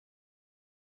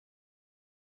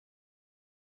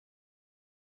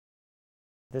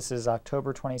This is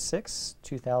October 26,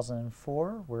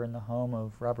 2004. We're in the home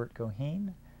of Robert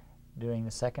Goheen, doing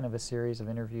the second of a series of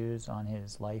interviews on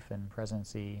his life and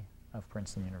presidency of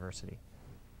Princeton University.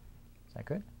 Is that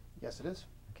good? Yes, it is.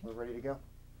 Okay. We're ready to go.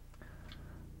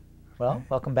 Well,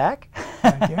 welcome back.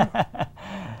 Thank you.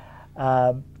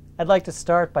 I'd like to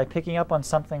start by picking up on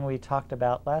something we talked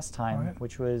about last time, Right.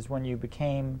 which was when you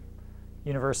became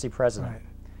university president. Right.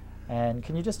 And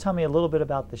can you just tell me a little bit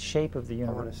about the shape of the I want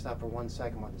university? to stop for 1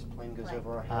 second while this plane goes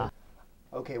over our head.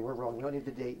 Okay, we're rolling. We don't need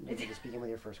the date. You can just begin with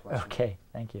your first question. Okay,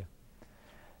 thank you.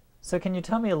 So can you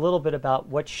tell me a little bit about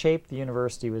what shape the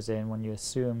university was in when you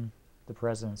assumed the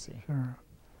presidency? Sure.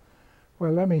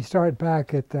 Well, let me start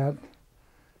back at that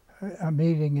a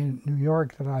meeting in New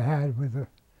York that I had with the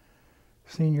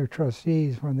senior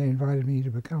trustees when they invited me to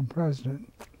become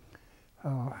president.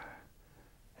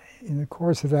 In the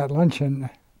course of that luncheon,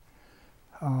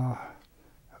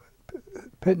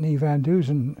 Pitney Van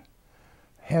Dusen,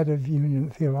 head of Union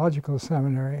Theological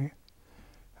Seminary,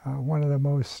 one of the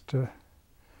most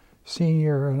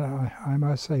senior and I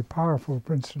must say powerful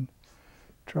Princeton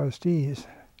trustees,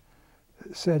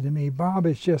 said to me, "Bob,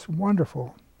 it's just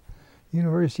wonderful.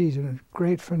 University's in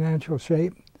great financial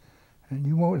shape, and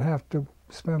you won't have to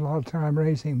spend a lot of time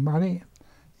raising money.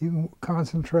 You can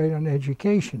concentrate on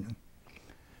education."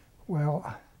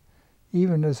 Well,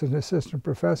 even as an assistant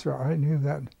professor, I knew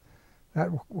that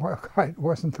quite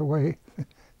wasn't the way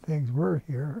things were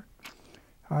here.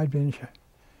 I'd been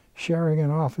sharing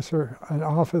an office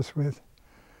with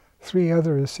 3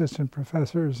 other assistant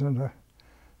professors and an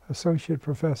associate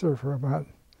professor for about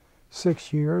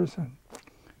 6 years,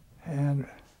 and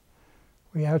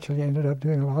we actually ended up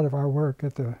doing a lot of our work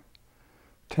at the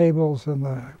tables in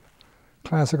the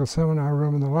classical seminar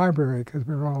room in the library because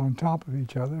we were all on top of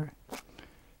each other.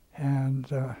 And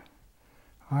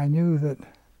I knew that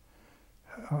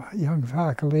young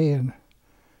faculty and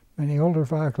many older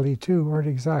faculty too weren't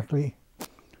exactly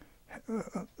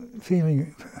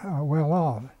feeling well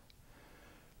off.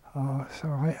 So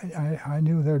I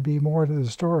knew there'd be more to the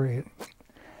story.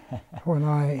 When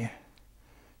I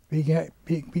began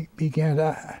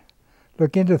to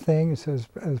look into things as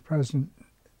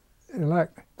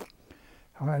president-elect,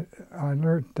 I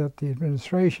learned that the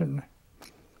administration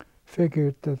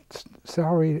figured that the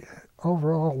salary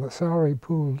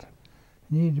pool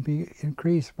needed to be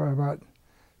increased by about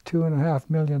 $2.5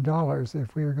 million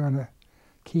if we were going to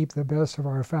keep the best of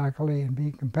our faculty and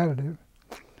be competitive,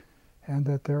 and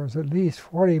that there was at least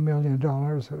 $40 million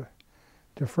of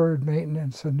deferred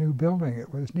maintenance and new building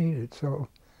that was needed. So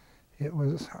it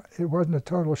wasn't a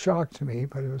total shock to me,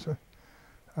 but it was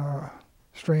a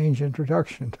strange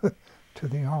introduction to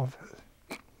the office.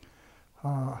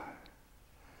 Of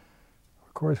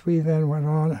course, we then went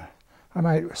on, I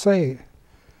might say,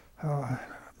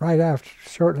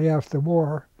 shortly after the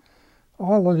war,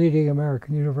 all the leading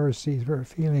American universities were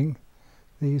feeling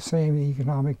these same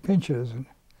economic pinches, and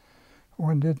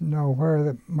one didn't know where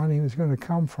the money was going to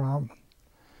come from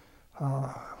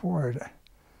for it.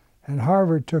 And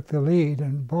Harvard took the lead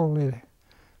and boldly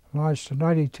launched a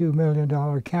 $92 million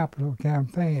capital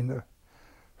campaign, the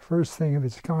first thing of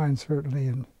its kind, certainly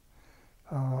in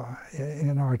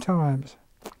our times.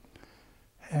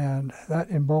 And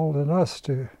that emboldened us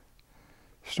to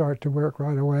start to work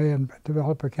right away and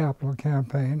develop a capital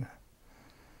campaign,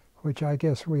 which I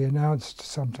guess we announced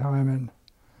sometime in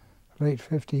late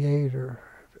 '58 or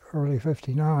early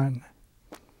 '59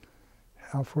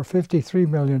 for $53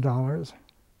 million,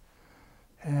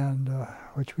 and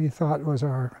which we thought was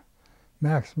our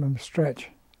maximum stretch.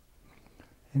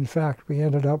 In fact, we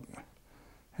ended up,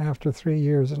 after 3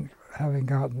 years, having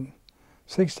gotten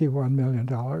 $61 million,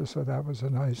 so that was a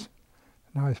nice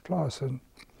plus. And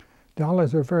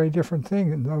dollars are a very different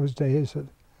thing in those days than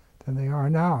they are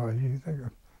now. You think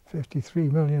of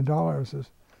 $53 million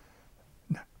is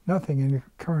nothing in the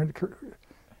current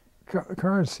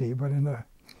currency, but in the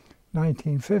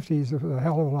 1950s it was a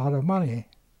hell of a lot of money.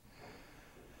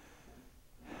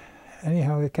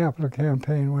 Anyhow, the capital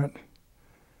campaign went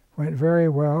very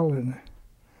well, and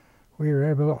we were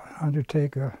able to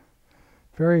undertake a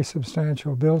very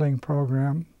substantial building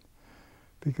program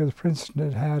because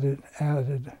Princeton had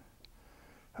added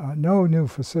no new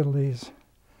facilities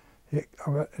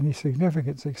of any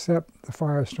significance except the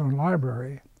Firestone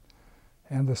Library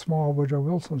and the small Woodrow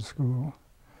Wilson School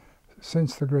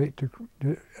since the Great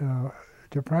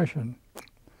Depression.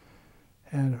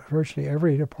 And virtually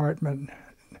every department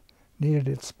needed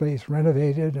its space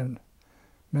renovated, and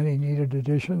many needed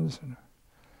additions. And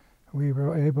we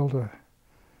were able to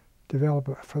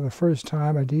develop, for the first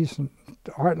time, a decent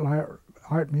art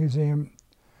museum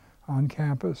on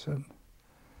campus, and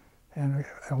And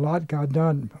a lot got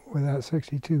done with that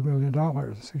 $62 million,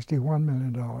 $61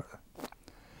 million.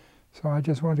 So I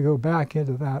just want to go back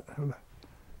into that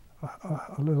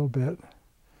a little bit.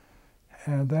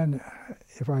 And then,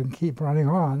 if I can keep running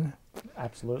on,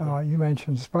 absolutely. You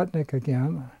mentioned Sputnik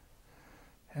again,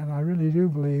 and I really do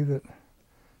believe that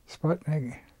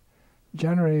Sputnik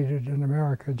generated in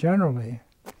America generally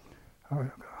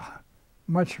a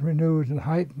much renewed and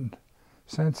heightened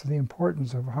sense of the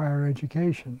importance of higher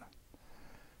education.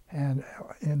 And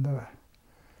in the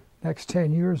next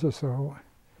 10 years or so,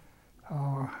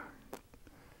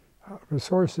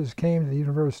 resources came to the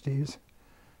universities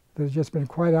that had just been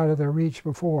quite out of their reach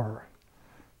before,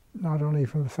 not only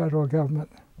from the federal government,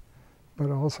 but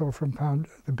also from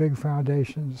the big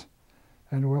foundations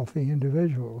and wealthy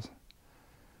individuals.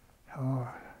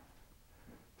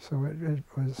 So it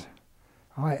was,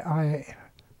 I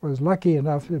was lucky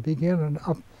enough to begin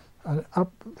an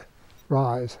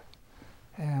uprise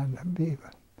and be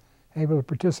able to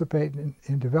participate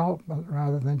in development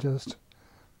rather than just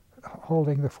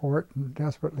holding the fort and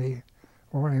desperately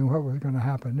worrying what was going to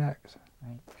happen next.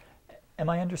 Right. Am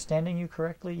I understanding you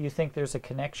correctly? You think there's a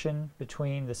connection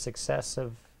between the success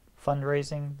of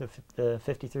fundraising, the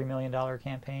 $53 million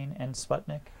campaign, and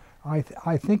Sputnik?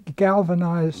 I think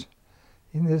galvanized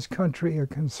in this country a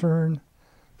concern,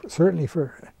 certainly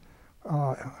for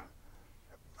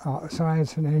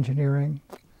science and engineering,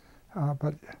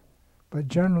 but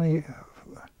generally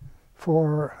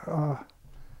for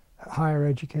higher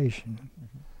education.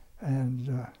 Mm-hmm.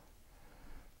 And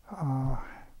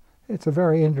it's a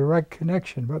very indirect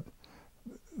connection, but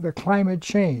the climate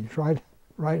changed right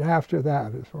after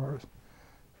that, as far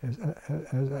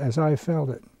as I felt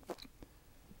it.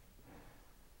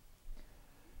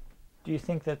 Do you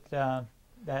think that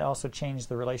that also changed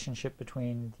the relationship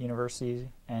between the university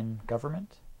and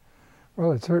government?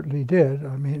 Well, it certainly did.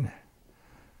 I mean,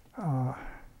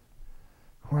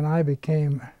 when I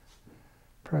became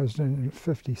president in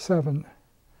 '57,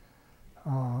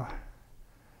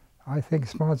 I think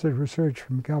sponsored research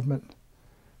from government,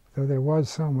 though there was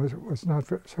some, was not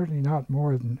certainly not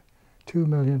more than $2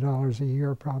 million a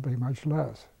year, probably much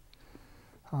less.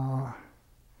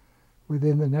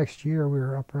 Within the next year, we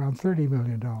were up around $30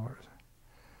 million.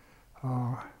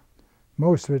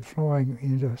 Most of it flowing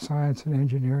into science and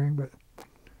engineering, but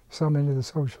some into the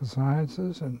social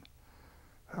sciences, and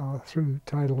through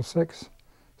Title VI,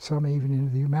 some even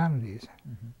into the humanities.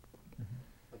 Mm-hmm. Mm-hmm.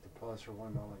 I'd like to pause for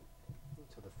one moment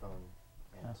to the phone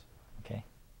ends. Okay.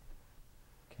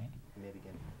 Okay. You may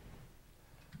begin.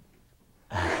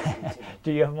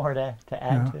 Do you have more to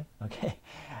add No. to it? Okay.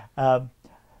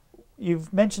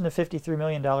 You've mentioned the $53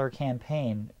 million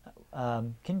campaign.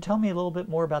 Can you tell me a little bit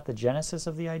more about the genesis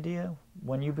of the idea?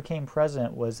 When you became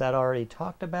president, was that already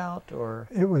talked about, or?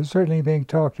 It was certainly being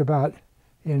talked about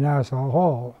in Nassau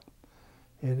Hall.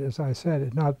 It, as I said,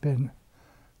 had not been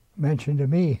mentioned to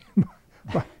me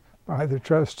by the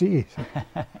trustees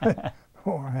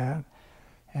beforehand.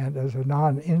 And as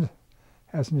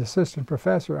as an assistant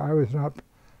professor, I was not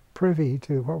privy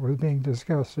to what was being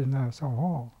discussed in Nassau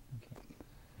Hall.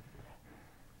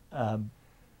 Okay.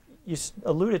 You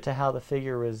alluded to how the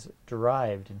figure was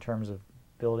derived in terms of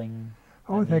building.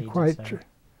 Oh, I think quite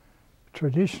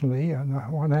traditionally. On the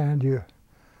one hand, you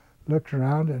looked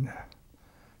around and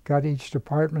got each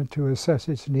department to assess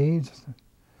its needs,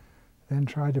 then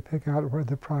tried to pick out where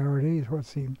the priorities, what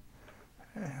seemed.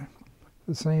 At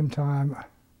the same time,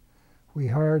 we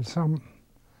hired some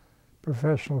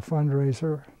professional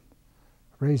fundraiser,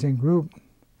 raising group,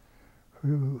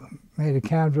 who made a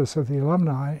canvas of the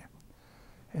alumni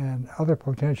and other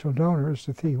potential donors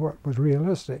to see what was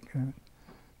realistic. And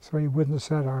so we wouldn't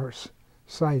set our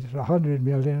sight at 100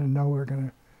 million and know we're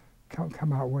going to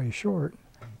come out way short.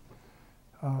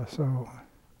 So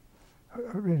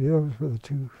really those were the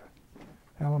two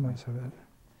elements of it.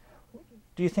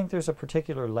 Do you think there's a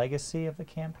particular legacy of the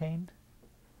campaign?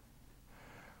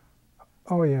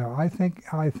 Oh yeah, I think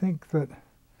that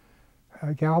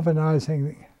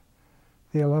galvanizing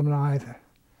the alumni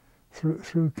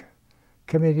through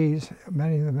committees,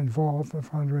 many of them involved in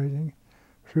fundraising,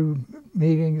 through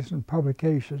meetings and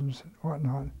publications and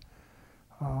whatnot.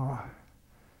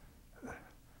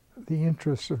 The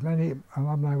interests of many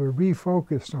alumni were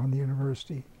refocused on the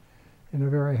university in a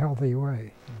very healthy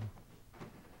way.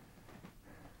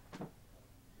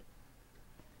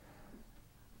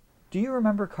 Do you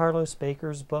remember Carlos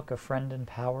Baker's book, A Friend in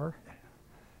Power?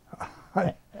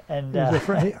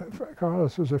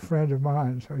 Carlos was a friend of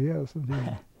mine, so yes,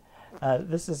 indeed.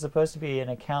 This is supposed to be an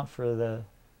account for the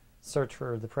search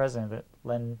for the president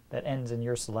that ends in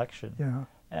your selection.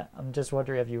 Yeah. I'm just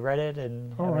wondering, have you read it?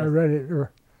 Oh, I read it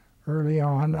early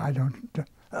on. I don't,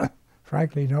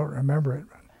 frankly, don't remember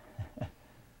it.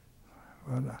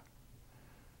 But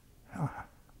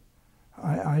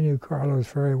I knew Carlos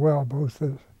very well, both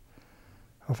as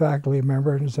a faculty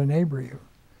member and as a neighbor. He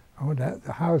owned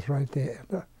the house right there at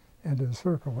the end of the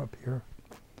circle up here.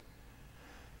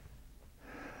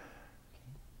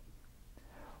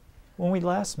 When we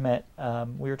last met,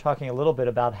 we were talking a little bit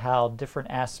about how different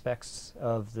aspects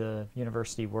of the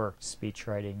university worked,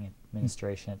 speechwriting,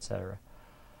 administration, etc.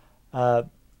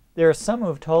 There are some who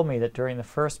have told me that during the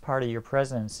first part of your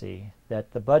presidency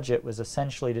that the budget was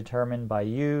essentially determined by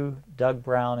you, Doug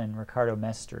Brown, and Ricardo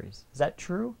Mestres. Is that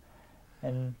true?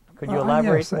 And could you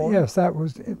elaborate more? Yes, that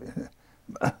was,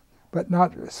 but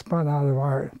not spun out of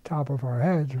our top of our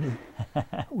heads.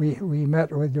 We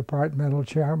met with departmental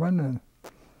chairmen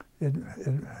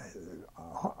and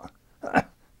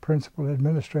principal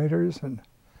administrators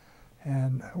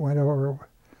and went over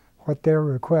what their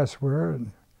requests were,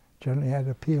 and generally had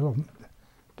to peel them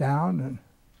down, and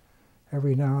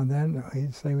every now and then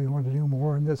he'd say we want to do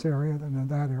more in this area than in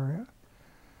that area.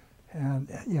 And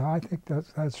yeah, I think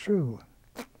that's true.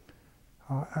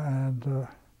 And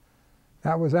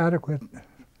that was adequate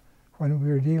when we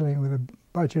were dealing with a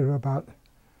budget of about,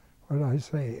 what did I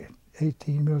say,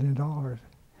 $18 million.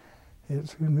 It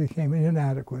soon became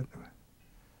inadequate.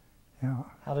 Yeah.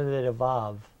 How did it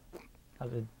evolve?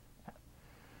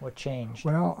 What changed?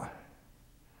 Well,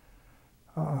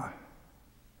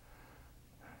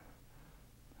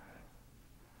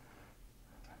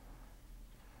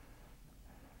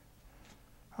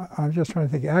 I'm just trying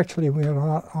to think. Actually, we went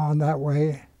on that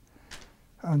way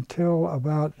until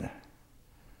about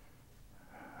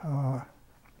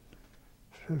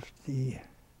 50.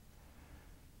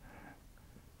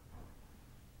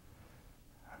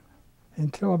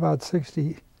 Until about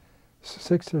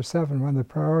 66 or 7, when the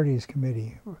Priorities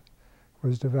Committee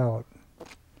was developed.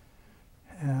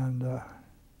 And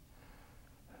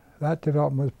that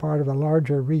development was part of a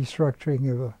larger restructuring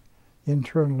of the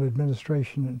internal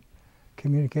administration and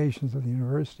communications of the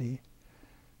university,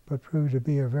 but proved to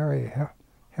be a very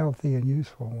healthy and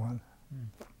useful one.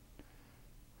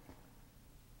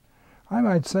 I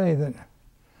might say that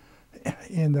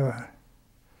in the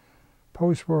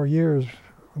post-war years,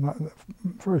 the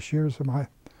first years of my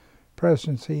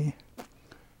presidency,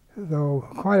 though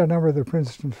quite a number of the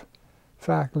Princeton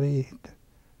faculty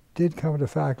did come to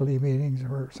faculty meetings or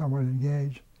were somewhat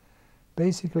engaged,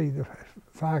 basically the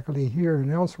faculty here and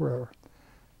elsewhere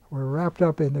were wrapped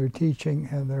up in their teaching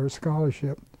and their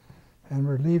scholarship and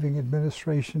were leaving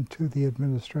administration to the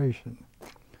administration.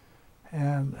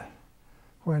 And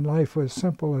when life was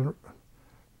simple and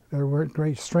there weren't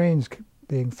great strains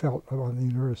being felt on the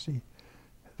university,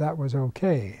 that was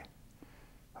okay.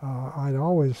 I'd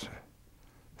always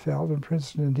felt, and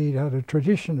Princeton indeed had a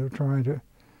tradition of trying to,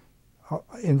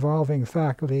 involving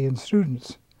faculty and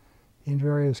students in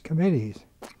various committees,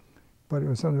 but it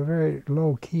was on a very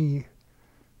low-key,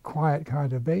 quiet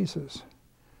kind of basis.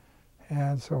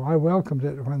 And so I welcomed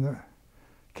it when the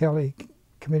Kelly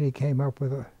Committee came up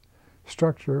with a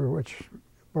structure which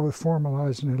both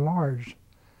formalized and enlarged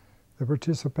the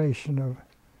participation of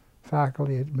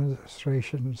faculty,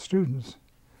 administration, and students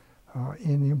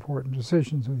in the important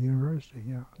decisions of the university.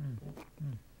 Yeah.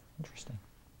 Interesting.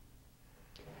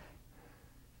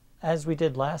 As we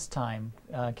did last time,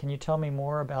 can you tell me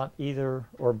more about either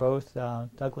or both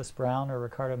Douglas Brown or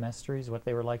Ricardo Mestres, what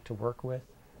they were like to work with,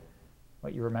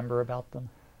 what you remember about them?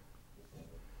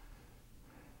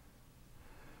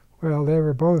 Well, they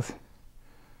were both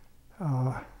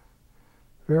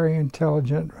very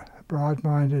intelligent,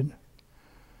 broad-minded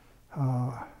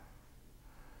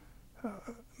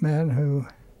men who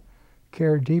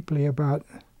cared deeply about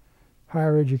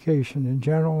higher education in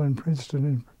general and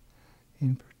Princeton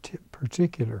in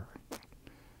particular.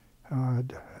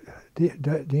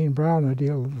 Dean Brown, the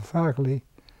deal with the faculty,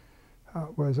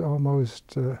 was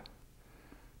almost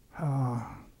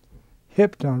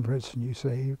hipped on Princeton, you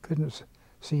say. You couldn't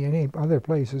see any other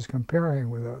places comparing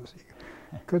with us.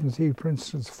 You couldn't see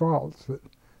Princeton's faults that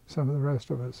some of the rest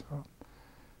of us saw.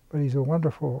 But he's a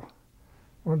wonderful,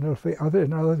 in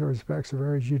other respects, a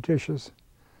very judicious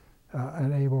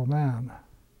and able man.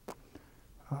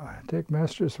 Dick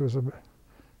Mestres was a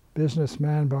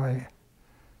businessman by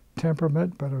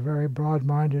temperament, but a very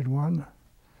broad-minded one.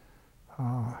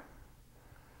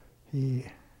 He,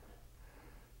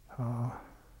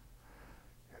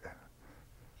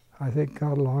 I think,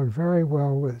 got along very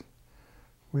well with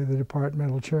the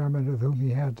departmental chairman with whom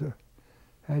he had to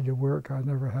work. I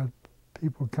never had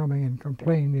people coming and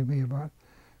complaining to me about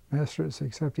Mestres,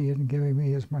 except he isn't giving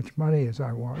me as much money as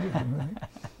I wanted.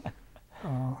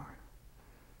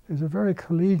 was a very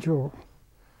collegial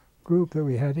group that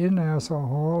we had in Nassau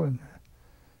Hall,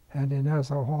 and in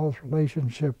Nassau Hall's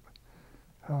relationship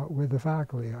with the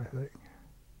faculty, I think.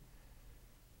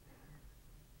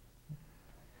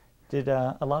 Did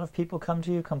a lot of people come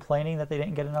to you complaining that they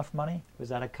didn't get enough money? Was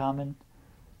that a common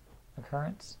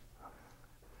occurrence?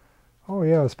 Oh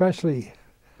yeah, especially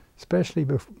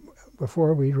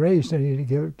before we raised any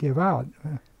to give out.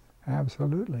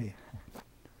 Absolutely.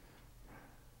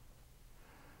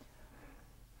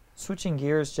 Switching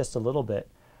gears just a little bit,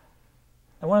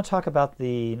 I want to talk about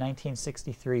the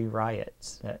 1963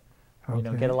 riots that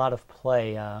get a lot of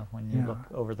play when you look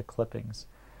over the clippings.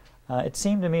 It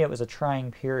seemed to me it was a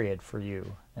trying period for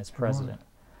you as president.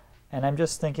 And I'm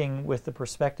just thinking, with the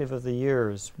perspective of the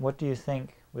years, what do you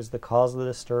think was the cause of the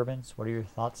disturbance? What are your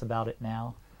thoughts about it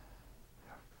now?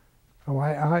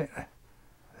 Oh,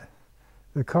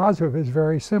 the cause of it is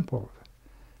very simple.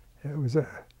 It was a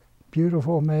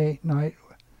beautiful May night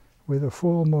with a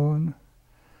full moon.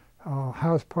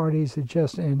 House parties had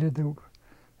just ended. The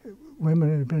women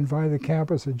who had been invited to the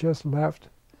campus had just left.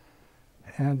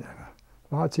 And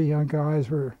lots of young guys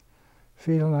were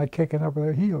feeling like kicking up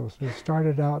their heels. It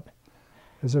started out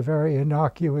as a very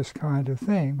innocuous kind of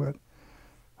thing, but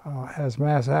as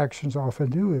mass actions often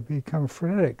do, they become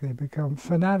frenetic, they become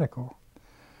fanatical,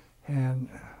 and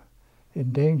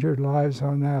endangered lives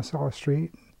on Nassau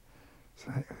Street.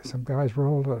 Some guys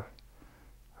rolled a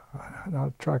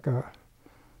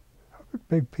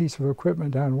big piece of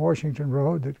equipment down Washington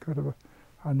Road that could have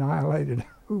annihilated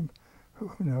who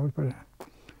knows,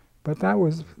 but that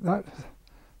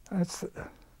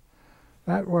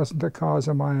wasn't the cause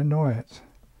of my annoyance.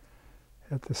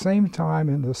 At the same time,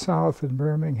 in the South, in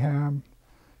Birmingham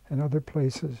and other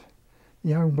places,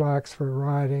 young blacks were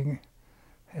rioting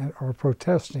or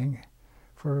protesting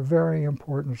for very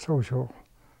important social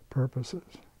purposes.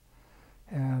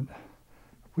 And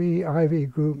we, Ivy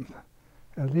Group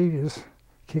elitists,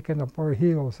 kicking up our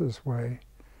heels this way,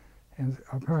 and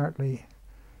apparently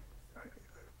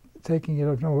taking it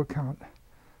of no account.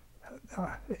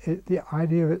 The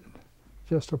idea of it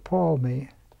just appalled me,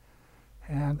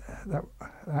 and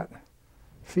that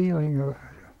feeling of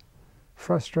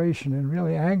frustration and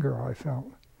really anger I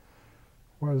felt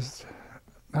was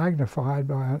magnified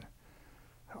by an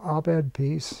op-ed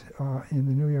piece in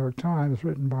the New York Times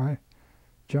written by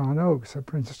John Oakes, a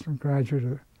Princeton graduate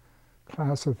of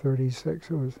class of '36,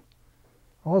 who was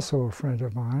also a friend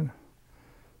of mine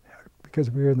because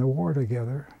we were in the war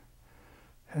together.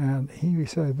 And he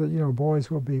said that, boys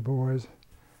will be boys.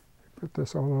 Put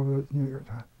this all over the New York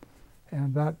Times.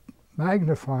 And that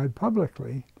magnified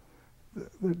publicly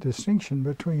the distinction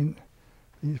between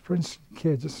these Princeton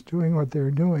kids doing what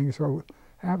they're doing so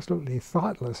absolutely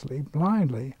thoughtlessly,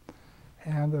 blindly,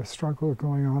 and the struggle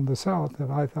going on in the South that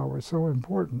I thought was so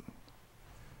important.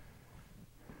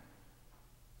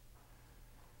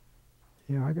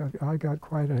 Yeah, I got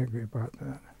quite angry about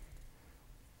that.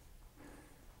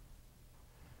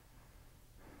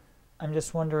 I'm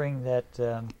just wondering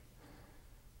that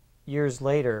years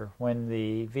later, when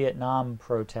the Vietnam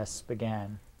protests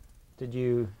began, did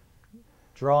you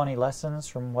draw any lessons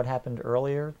from what happened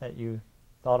earlier that you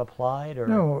thought applied? Or?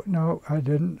 No, I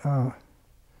didn't.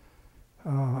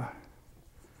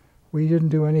 We didn't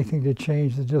do anything to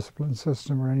change the discipline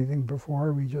system or anything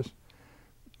before. We just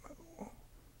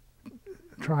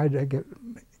tried to get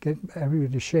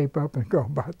everybody to shape up and go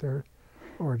about their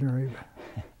ordinary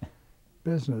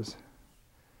business.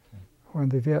 When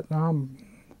the Vietnam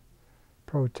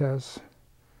protests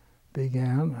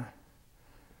began,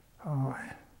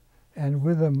 and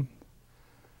with them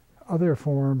other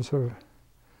forms of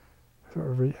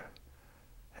sort of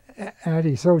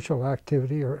antisocial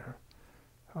activity or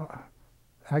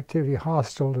activity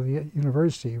hostile to the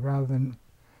university rather than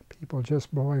people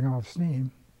just blowing off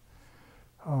steam.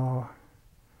 Of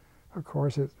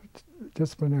course,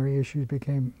 disciplinary issues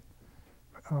became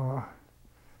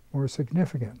more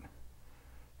significant.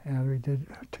 And we did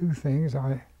two things.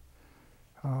 I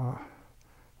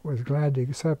was glad to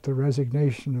accept the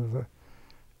resignation of the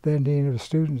then Dean of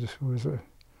Students, who was a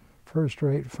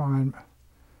first-rate, fine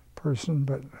person,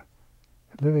 but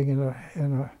living in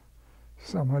a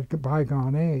somewhat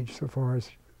bygone age so far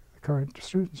as the current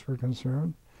students were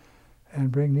concerned,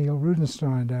 and bring Neil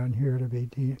Rudenstein down here to be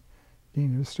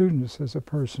Dean of Students as a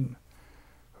person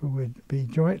who would be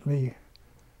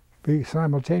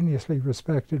simultaneously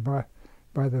respected by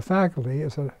the faculty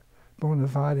as a bona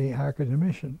fide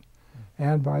academician,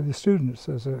 and by the students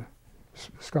as a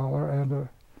scholar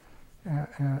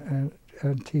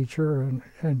and teacher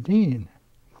and dean.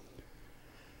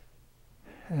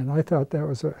 And I thought that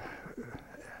was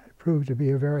proved to be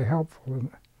a very helpful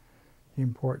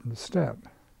important step.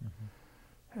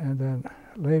 Mm-hmm. And then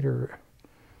later,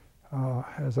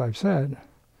 as I've said,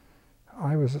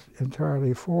 I was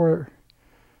entirely for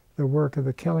the work of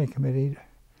the Kelly Committee,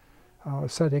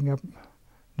 setting up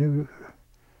new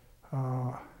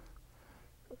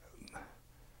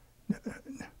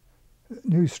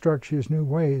new structures, new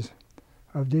ways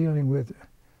of dealing with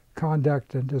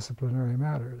conduct and disciplinary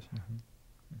matters. Mm-hmm.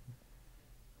 Mm-hmm.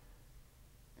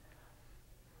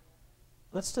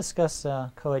 Let's discuss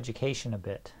coeducation a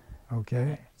bit.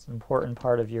 Okay. It's an important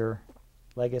part of your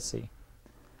legacy.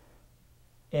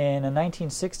 In a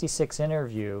 1966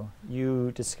 interview,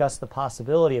 you discussed the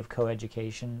possibility of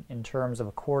coeducation in terms of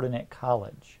a coordinate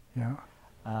college. Yeah.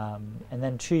 And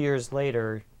then 2 years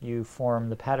later, you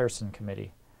formed the Patterson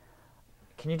Committee.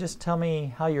 Can you just tell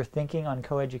me how your thinking on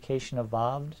coeducation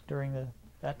evolved during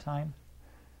that time?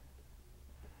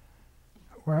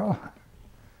 Well,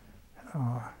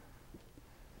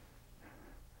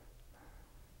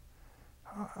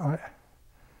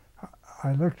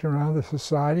 I looked around the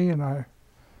society and I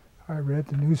read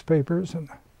the newspapers, and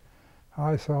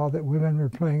I saw that women were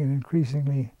playing an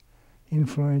increasingly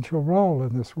influential role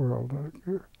in this world,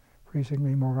 an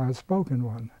increasingly more outspoken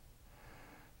one.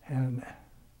 And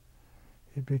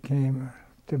it became,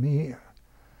 to me,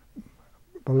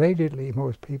 belatedly,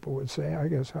 most people would say, I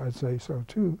guess I'd say so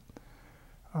too,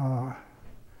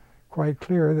 quite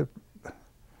clear that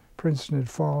Princeton had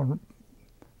fallen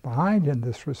behind in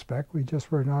this respect. We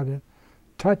just were not in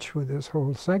touch with this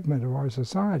whole segment of our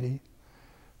society.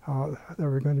 There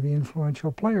were going to be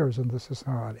influential players in the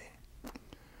society.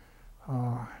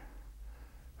 I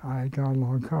had gone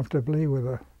along comfortably with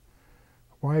a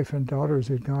wife and daughters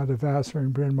who'd gone to Vassar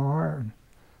and Bryn Mawr and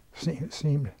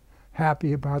seemed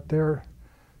happy about their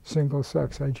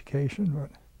single-sex education,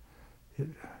 but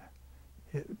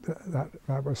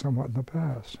that was somewhat in the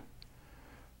past.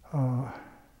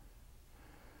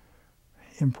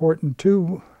 Important,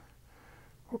 too,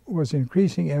 was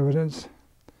increasing evidence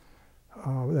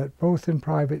that both in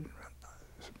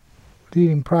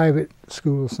leading private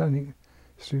schools, sending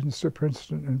students to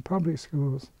Princeton, and public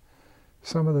schools,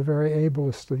 some of the very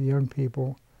ablest of the young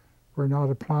people were not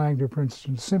applying to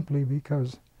Princeton simply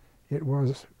because it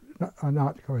was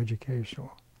not coeducational.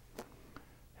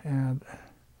 And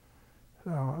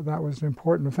that was an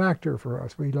important factor for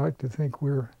us. We like to think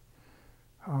we're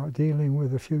dealing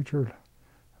with the future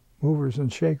movers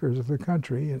and shakers of the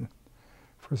country, and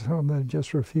for some that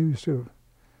just refused to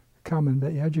come and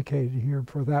be educated here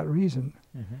for that reason,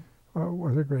 mm-hmm.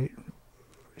 Was a great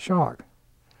shock.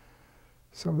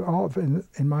 So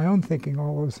in my own thinking,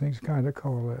 all those things kind of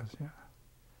coalesce. Yeah.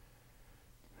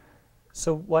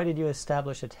 So why did you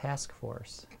establish a task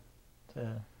force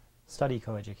to study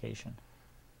coeducation?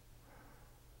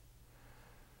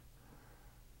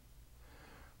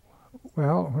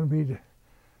 Well, when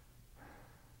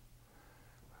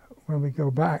we go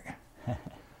back,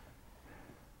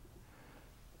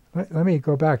 let me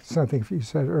go back to something you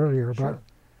said earlier about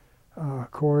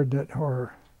coordinate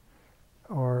or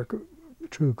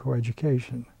true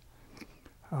coeducation.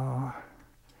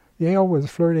 Yale was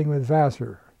flirting with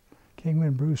Vassar.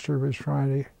 Kingman Brewster was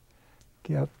trying to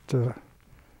get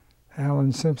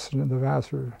Alan Simpson and the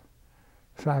Vassar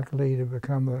faculty to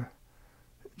become the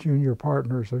junior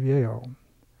partners of Yale.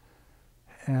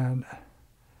 And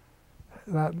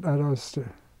that led us to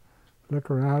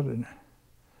look around,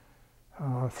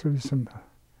 and through some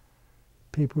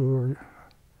people who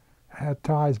had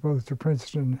ties both to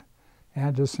Princeton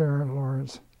and to Sarah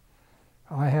Lawrence,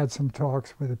 I had some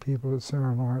talks with the people at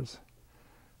Sarah Lawrence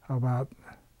about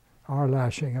our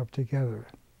lashing up together.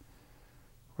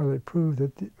 Well, it proved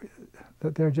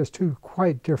that they're just two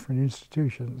quite different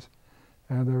institutions,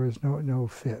 and there was no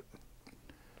fit.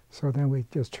 So then we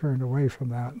just turned away from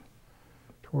that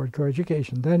toward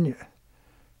coeducation. Then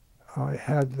I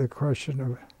had the question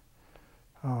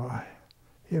of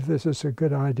if this is a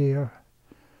good idea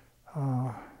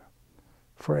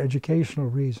for educational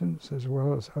reasons as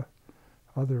well as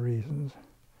other reasons,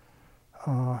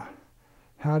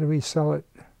 how do we sell it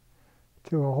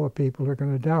to all the people who are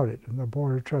going to doubt it, and the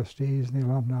Board of Trustees and the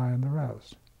alumni and the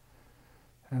rest?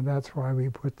 And that's why we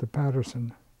put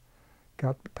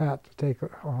got Pat to take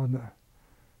on the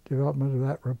development of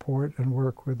that report and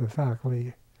work with the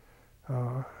faculty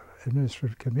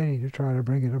administrative committee to try to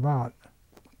bring it about.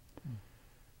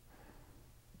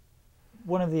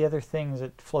 One of the other things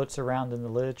that floats around in the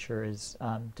literature is,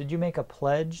 did you make a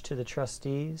pledge to the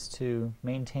trustees to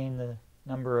maintain the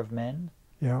number of men?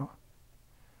 Yeah.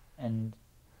 And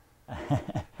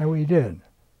we did.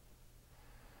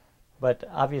 But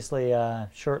obviously,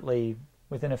 shortly,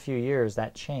 within a few years,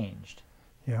 that changed.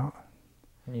 Yeah.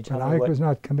 Can you tell But me I what... was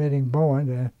not committing Bowen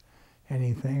to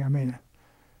anything. I mean,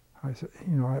 I said,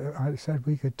 you know, I said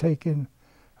we could take in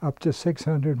up to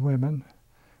 600 women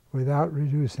without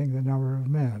reducing the number of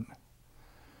men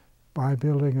by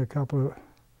building a couple of,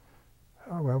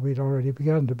 well, we'd already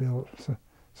begun to build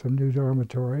some new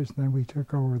dormitories, and then we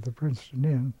took over the Princeton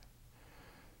Inn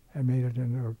and made it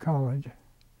into a college.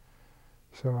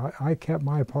 So I kept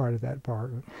my part of that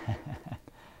bargain. Good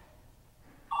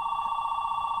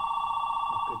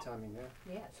timing there.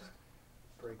 Yes.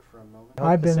 Break for a moment.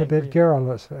 I've been a bit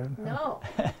garrulous. No.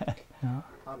 No.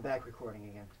 I'm back recording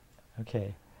again.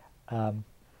 Okay.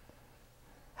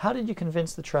 How did you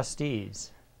convince the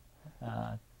trustees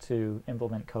to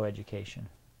implement coeducation?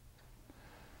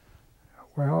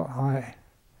 Well,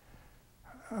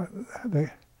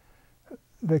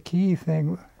 the key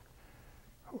thing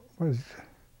was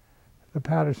the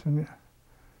Patterson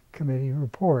Committee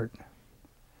report.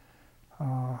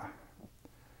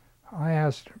 I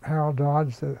asked Harold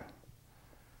Dodge, the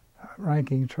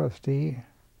ranking trustee,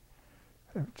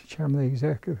 chairman of the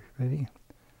executive committee,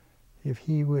 if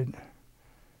he would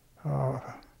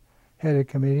head a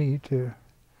committee to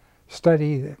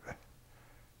study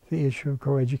the issue of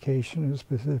coeducation, and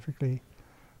specifically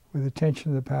with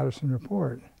attention to the Patterson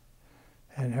report.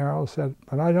 And Harold said,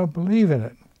 "But I don't believe in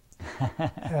it."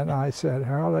 And I said,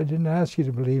 "Harold, I didn't ask you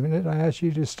to believe in it, I asked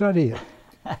you to study it."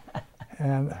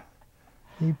 And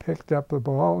he picked up the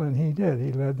ball, and he did.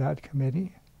 He led that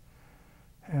committee.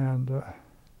 And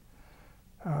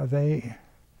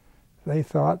they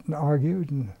thought and argued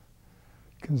and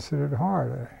considered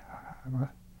hard, I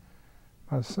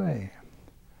must say.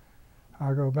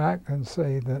 I'll go back and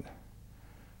say that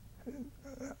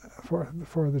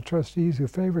for the trustees who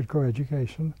favored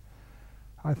coeducation,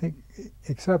 I think,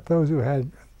 except those who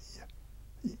had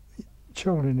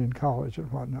children in college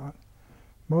and whatnot,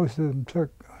 most of them took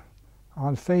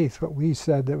on faith what we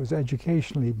said that was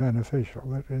educationally beneficial,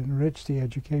 that enriched the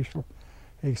educational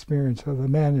experience of the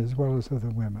men as well as of the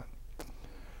women.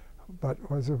 But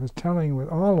what it was telling with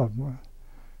all of them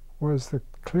was the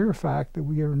clear fact that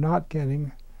we are not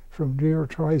getting from Dear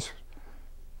Troy's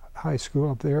High School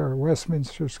up there or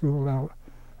Westminster School out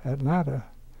Atlanta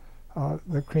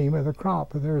the cream of the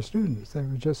crop of their students. They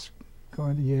were just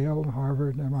going to Yale and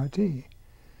Harvard and MIT.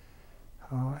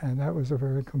 And that was a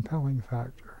very compelling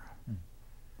factor.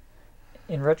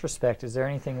 In retrospect, is there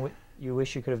anything you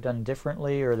wish you could have done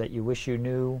differently or that you wish you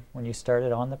knew when you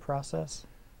started on the process?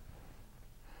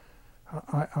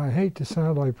 I hate to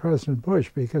sound like President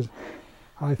Bush because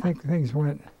I think things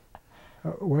went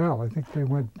well. I think they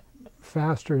went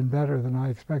faster and better than I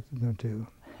expected them to.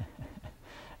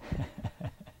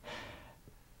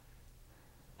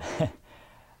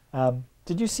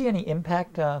 Did you see any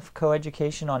impact of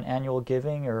coeducation on annual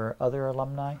giving or other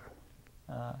alumni?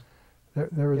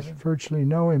 There was virtually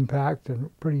no impact, and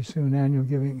pretty soon annual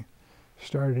giving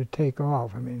started to take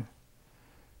off. I mean,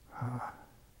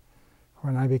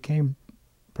 when I became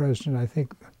president, I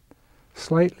think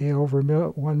slightly over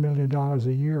 $1 million a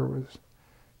year was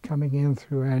coming in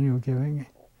through annual giving,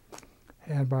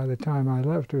 and by the time I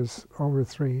left, it was over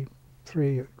three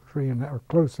and or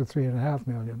close to $3.5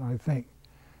 million, I think.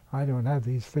 I don't have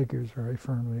these figures very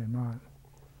firmly in mind.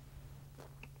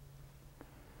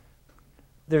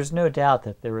 There's no doubt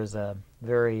that there was a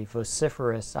very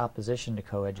vociferous opposition to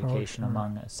coeducation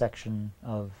among a section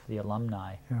of the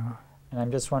alumni. Yeah. And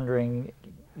I'm just wondering,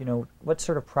 you know, what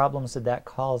sort of problems did that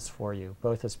cause for you,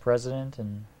 both as president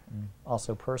and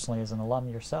also personally as an alum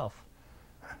yourself?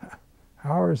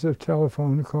 Hours of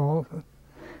telephone calls,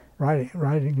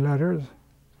 writing letters,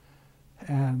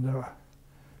 and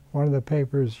one of the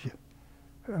papers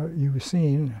you've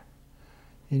seen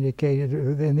indicated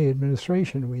within the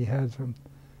administration we had some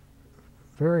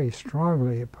very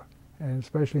strongly, and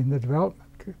especially in the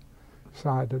development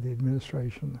side of the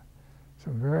administration,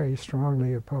 some very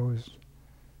strongly opposed,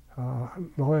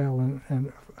 loyal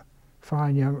and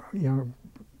fine young,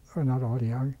 or not all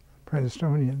young,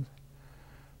 Princetonians.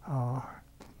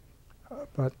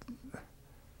 But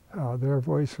their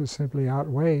voice was simply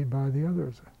outweighed by the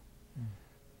others.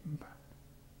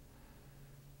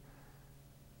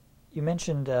 You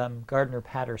mentioned Gardner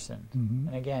Patterson, Mm-hmm.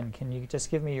 and again, can you just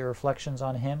give me your reflections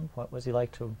on him? What was he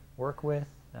like to work with?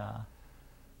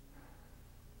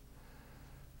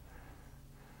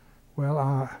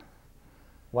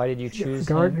 Why did you choose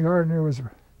him? Gardner was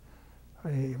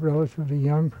a relatively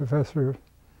young professor of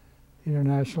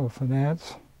international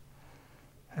finance,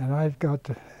 and I got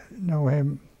to know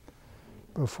him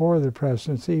before the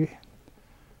presidency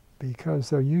because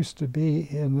there used to be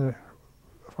in the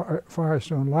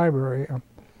Firestone Library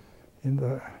in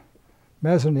the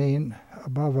mezzanine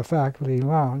above a faculty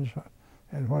lounge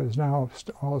and what is now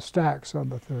all stacks on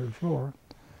the third floor,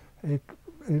 a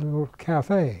little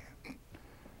cafe.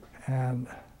 And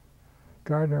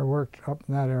Gardner worked up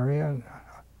in that area, and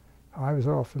I was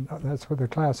often, that's where the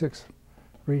classics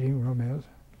reading room is.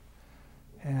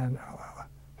 And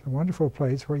it's a wonderful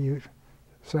place where you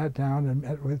sat down and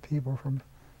met with people from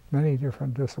many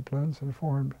different disciplines and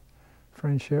formed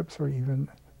friendships, or even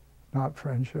not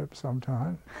friendships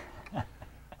sometimes.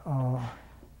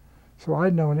 So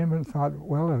I'd known him and thought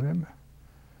well of him.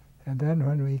 And then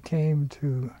when we came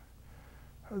to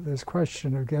this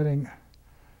question of getting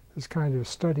this kind of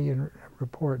study and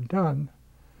report done,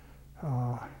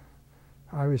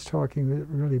 I was talking with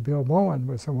really Bill Bowen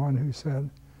was the one who said,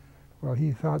 well,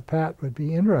 he thought Pat would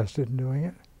be interested in doing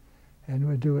it and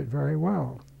would do it very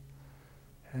well.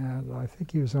 And I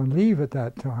think he was on leave at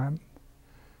that time,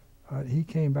 but he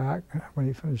came back when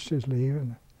he finished his leave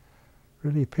and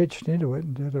really pitched into it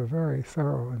and did a very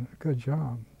thorough and good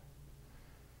job.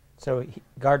 So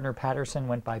Gardner Patterson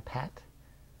went by Pat?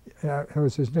 Yeah, that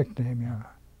was his nickname, yeah.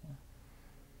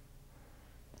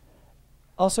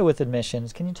 Also with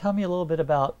admissions, can you tell me a little bit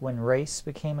about when race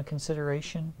became a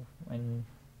consideration and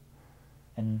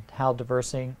how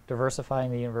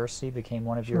diversifying the university became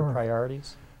one of your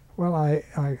priorities? Well,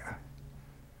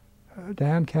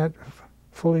 Dan can't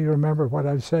fully remember what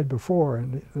I've said before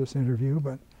in this interview,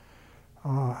 but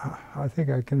I think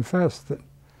I confessed that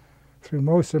through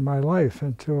most of my life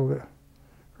until the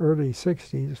early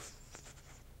 60s,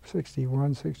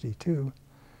 61, 62,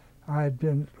 I had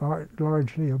been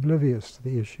largely oblivious to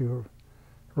the issue of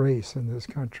race in this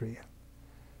country.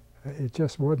 It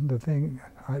just wasn't a thing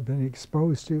I'd been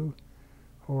exposed to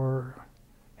or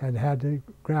had had to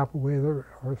grapple with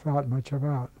or thought much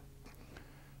about.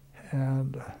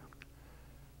 And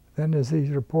then as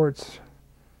these reports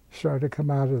started to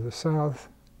come out of the South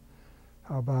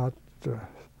about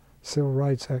civil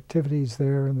rights activities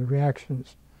there and the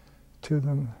reactions to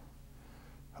them,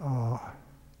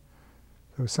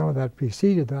 so some of that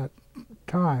preceded that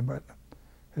time, but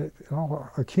it all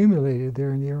accumulated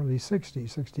there in the early 60s,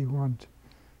 61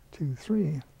 to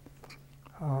 3.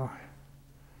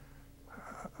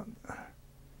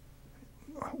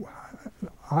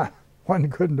 One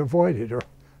couldn't avoid it, or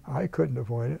I couldn't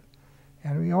avoid it.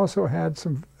 And we also had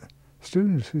some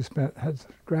students who had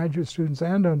graduate students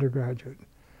and undergraduate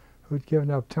who'd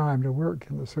given up time to work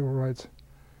in the civil rights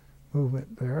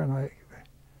movement there, and I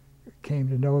came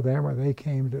to know them, or they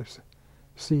came to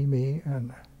see me,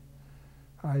 and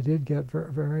I did get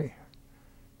very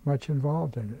much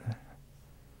involved in it.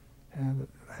 And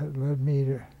it led me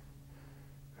to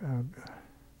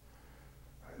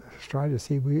try to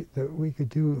see that we could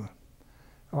do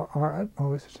our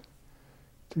utmost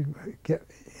to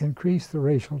increase the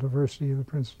racial diversity of the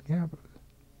Princeton campus.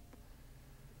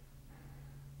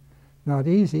 Not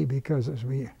easy, because as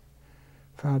we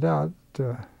found out,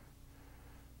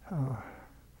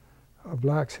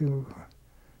 blacks who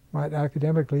might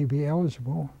academically be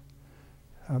eligible,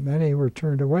 many were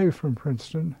turned away from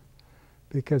Princeton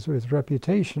because of its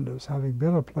reputation as having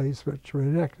been a place which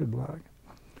rejected black,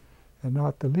 and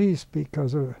not the least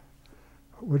because of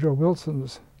Woodrow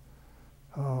Wilson's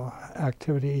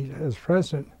activity as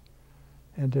president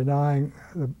in denying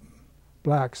the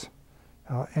blacks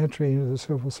entry into the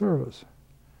civil service.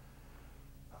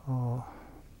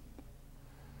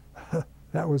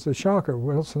 That was a shocker.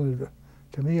 Wilson had,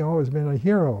 to me, always been a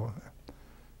hero.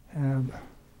 And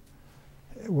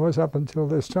it was up until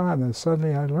this time that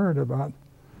suddenly I learned about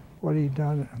what he'd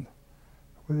done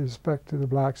with respect to the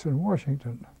blacks in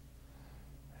Washington.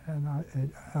 And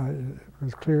it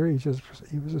was clear he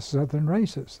was a Southern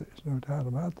racist. There's no doubt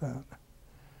about that.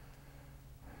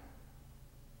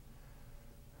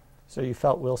 So you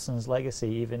felt Wilson's legacy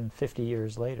even 50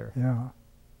 years later. Yeah.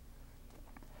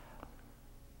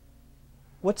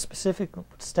 What specific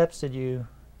steps did you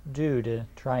do to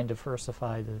try and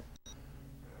diversify the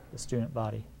student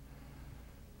body?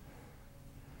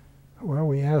 Well,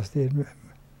 we asked the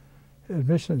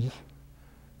admissions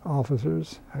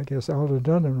officers. I guess Alda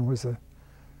Dunham was the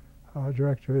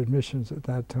director of admissions at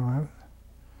that time,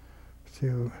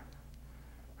 to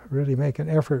really make an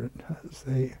effort as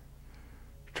they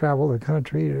travel the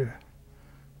country to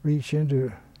reach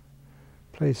into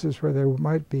places where there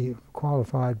might be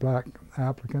qualified black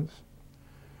applicants.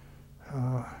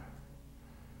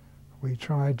 We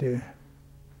tried to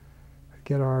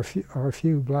get our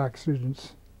few black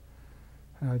students,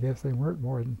 and I guess they weren't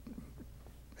more than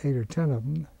 8 or 10 of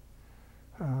them,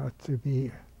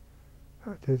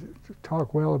 to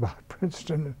talk well about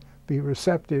Princeton and be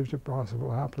receptive to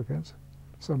possible applicants.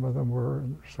 Some of them were,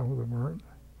 and some of them weren't.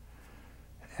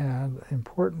 And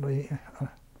importantly,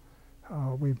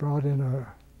 we brought in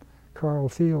Carl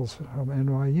Fields from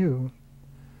NYU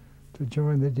to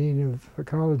join the dean of the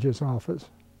college's office.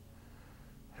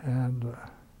 And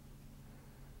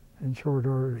in short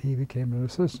order, he became an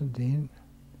assistant dean,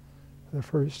 the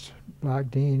first black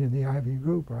dean in the Ivy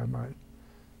group, I might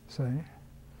say.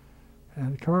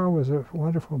 And Carl was a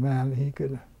wonderful man. He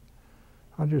could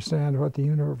understand what the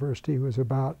university was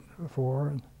about for,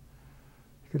 and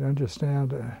he could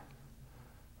understand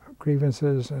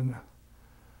grievances and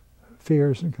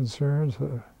fears and concerns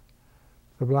of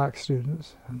the black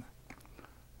students. And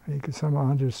he could somehow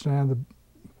understand the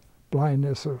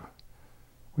blindness of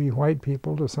we white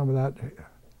people to some of that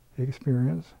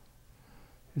experience.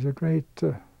 He's a great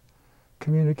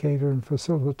communicator and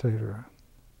facilitator,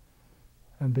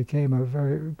 and became a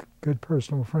very good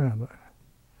personal friend.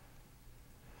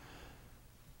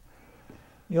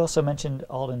 You also mentioned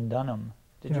Alden Dunham.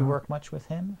 Did you Yeah. work much with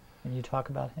him? Can you talk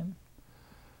about him?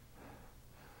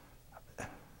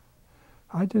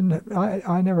 I didn't.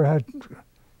 I never had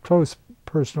close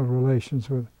personal relations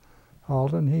with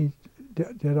Alden. He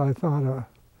did I thought,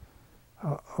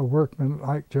 a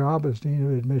workman-like job as dean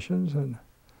of admissions, and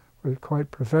was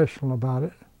quite professional about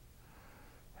it.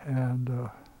 And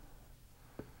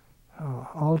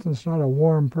Alden's not a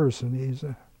warm person. He's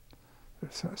a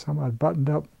somewhat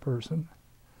buttoned-up person.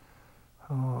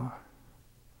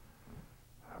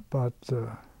 But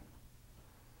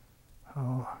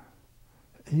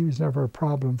he was never a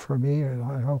problem for me, and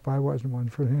I hope I wasn't one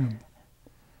for him.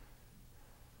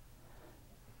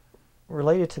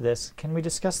 Related to this, can we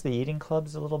discuss the eating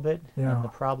clubs a little bit Yeah. and the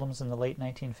problems in the late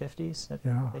 1950s that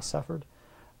Yeah. they suffered?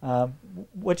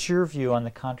 What's your view on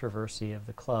the controversy of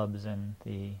the clubs and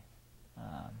the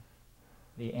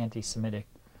anti-Semitic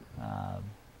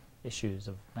issues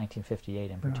of 1958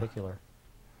 in particular?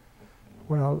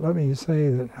 Well, let me say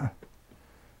that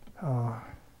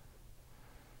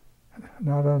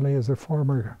not only as a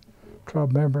former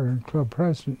club member and club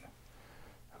president,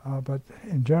 but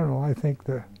in general, I think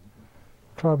the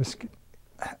clubs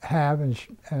have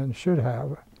and should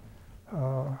have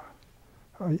a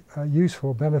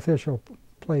useful, beneficial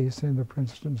place in the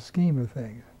Princeton scheme of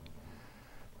things.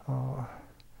 The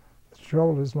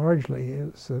trouble is largely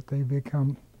is that they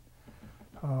become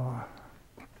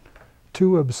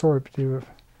too absorptive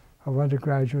of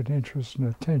undergraduate interest and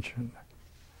attention.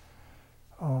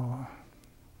 Now,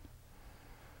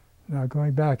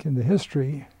 going back into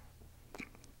history,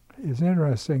 it's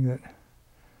interesting that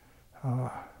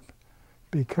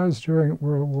because during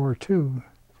World War II,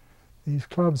 these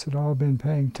clubs had all been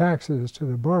paying taxes to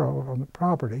the borough on the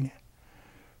property,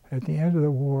 at the end of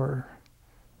the war,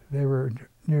 they were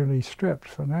nearly stripped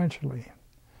financially.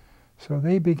 So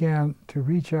they began to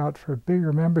reach out for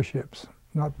bigger memberships,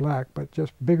 not black, but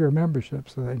just bigger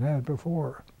memberships than they'd had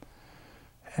before.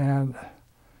 And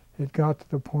it got to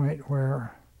the point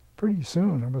where pretty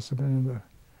soon, it must have been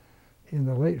in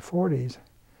the late 40s,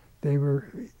 they were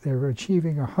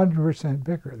achieving 100%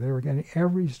 bigger. They were getting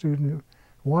every student who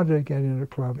wanted to get into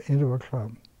a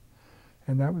club.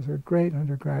 And that was a great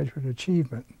undergraduate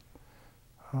achievement.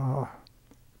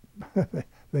 They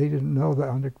didn't know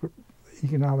the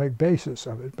economic basis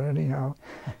of it, but anyhow,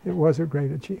 it was a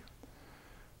great achievement.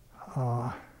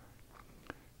 By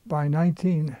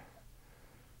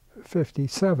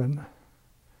 1957,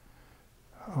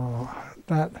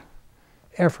 that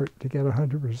effort to get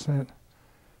 100%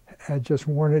 had just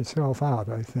worn itself out,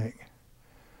 I think.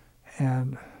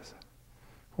 And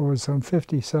there was some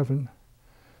 57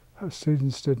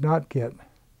 students did not get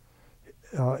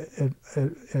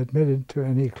admitted to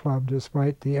any club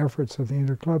despite the efforts of the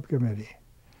Interclub Committee.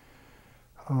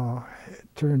 It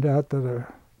turned out that a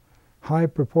high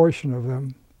proportion of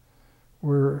them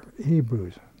were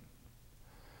Hebrews.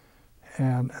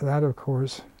 And that, of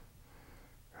course,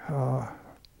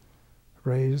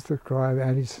 raised the cry of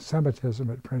anti-Semitism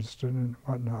at Princeton and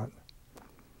whatnot.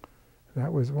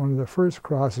 That was one of the first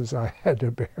crosses I had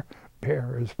to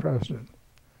bear as president.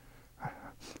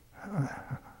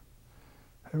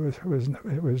 It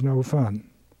was no fun.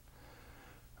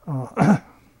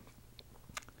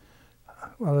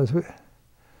 Well,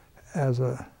 as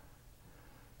a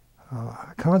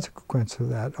consequence of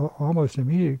that, almost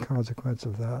immediate consequence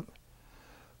of that,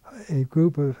 a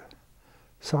group of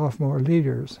sophomore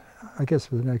leaders, I guess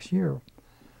for the next year,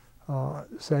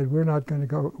 said, we're not going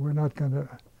to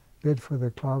bid for the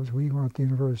clubs. We want the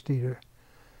university to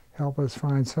help us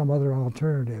find some other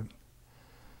alternative.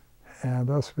 And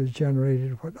thus was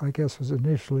generated what I guess was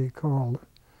initially called,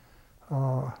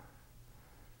 I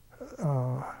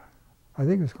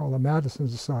think it was called the Madison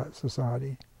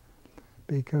Society,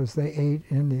 because they ate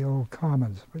in the old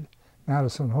commons,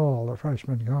 Madison Hall, the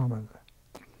freshman commons.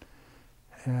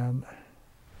 And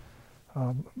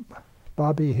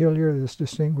Bobby Hillier, this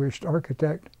distinguished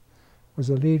architect, was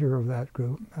a leader of that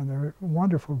group, and they're a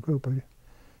wonderful group of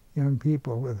young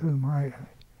people with whom I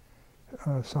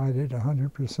sided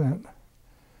 100%.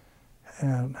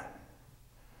 And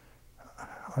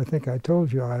I think I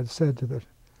told you I had said to the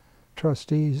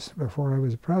trustees before I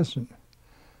was president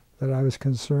that I was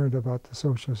concerned about the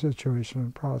social situation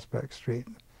on Prospect Street,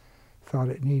 thought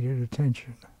it needed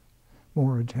attention,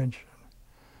 more attention.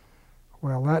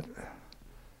 Well, that,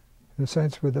 in a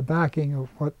sense, with the backing of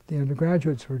what the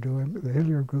undergraduates were doing, the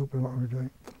Hillier group and what we were doing,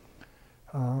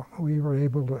 we were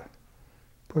able to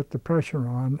put the pressure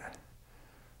on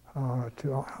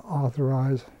to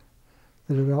authorize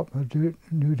the development of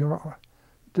new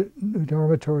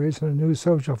dormitories and a new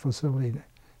social facility,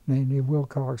 namely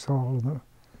Wilcox Hall,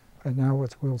 and now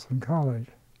it's Wilson College.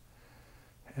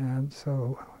 And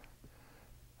so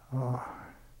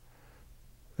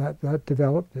that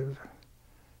developed,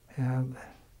 and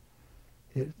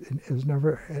it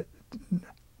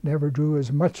never drew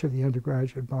as much of the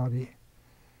undergraduate body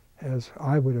as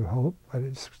I would have hoped, but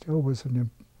it still was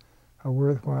a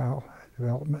worthwhile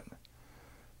development.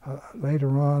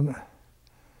 Later on,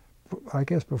 I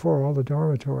guess before all the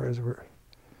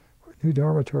new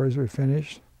dormitories were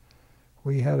finished,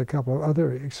 we had a couple of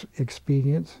other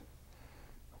expedients.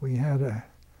 We had a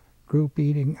group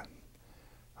eating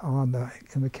in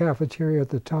the cafeteria at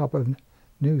the top of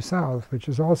New South, which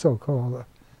is also called the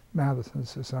Madison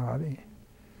Society.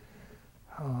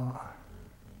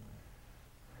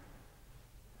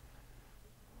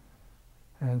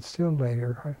 And still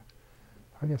later,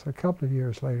 I guess a couple of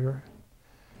years later,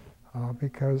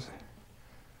 because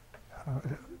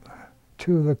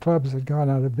two of the clubs had gone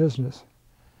out of business,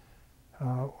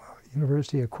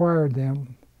 University acquired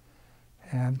them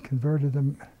and converted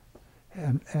them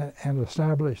and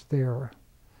established there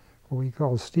what we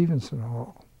call Stevenson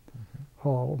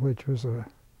Hall, which was a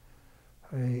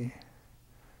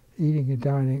eating and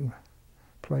dining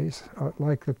place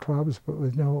like the clubs, but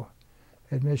with no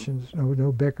admissions,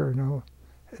 no Becker, no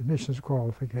admissions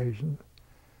qualifications.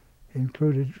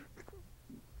 Included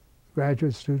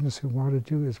graduate students who wanted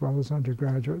to, as well as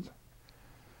undergraduates,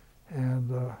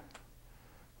 and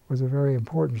was a very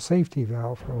important safety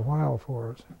valve for a while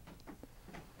for us.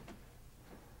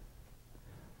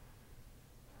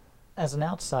 As an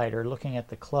outsider looking at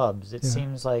the clubs, it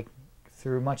seems like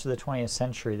through much of the 20th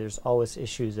century there's always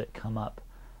issues that come up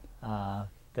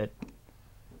that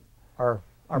are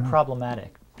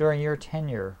problematic. During your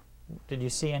tenure, did you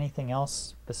see anything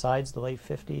else besides the late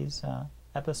 50s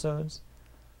episodes?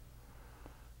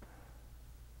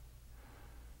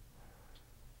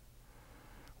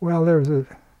 Well, there was a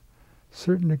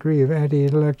certain degree of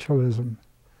anti-intellectualism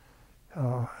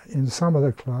in some of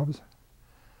the clubs.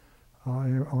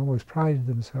 They almost prided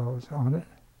themselves on it,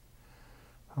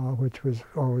 which was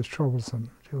always troublesome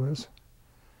to us.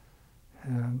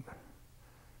 And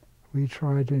we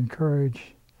tried to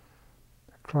encourage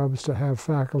clubs to have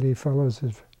faculty fellows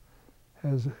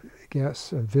as guests,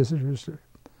 visitors, to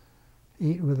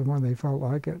eat with them when they felt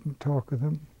like it and talk with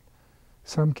them.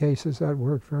 Some cases that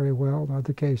worked very well, in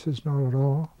other cases not at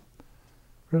all.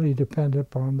 Really depended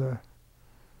upon the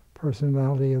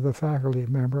personality of the faculty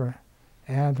member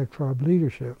and the club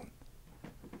leadership.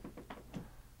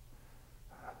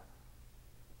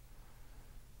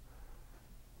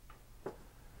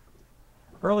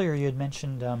 Earlier you had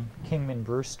mentioned Kingman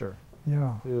Brewster,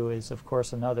 who is, of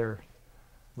course, another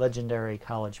legendary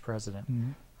college president.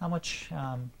 Mm-hmm. How much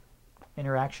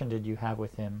interaction did you have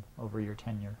with him over your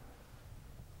tenure?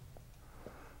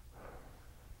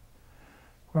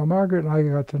 Well, Margaret and I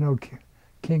got to know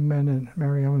Kingman and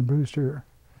Mary Ellen Brewster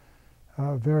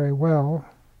very well,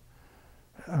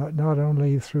 not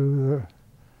only through the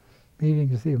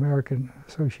meetings of the American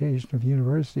Association of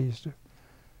Universities, to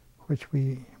which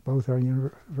both our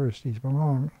universities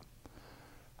belong,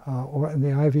 or in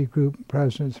the Ivy Group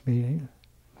President's meeting.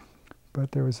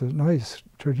 But there was a nice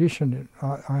tradition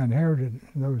that I inherited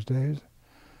in those days,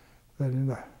 that in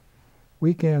the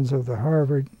weekends of the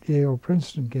Harvard, Yale,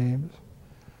 Princeton games,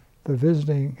 the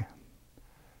visiting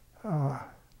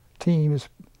team's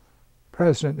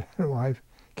president and wife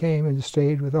came and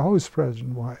stayed with the host president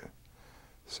and wife.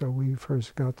 So we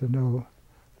first got to know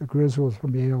the Griswolds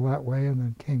from Yale that way, and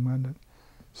then Kingman and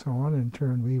so on. In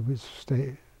turn, we would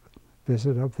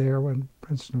visit up there when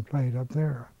Princeton played up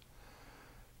there.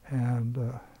 And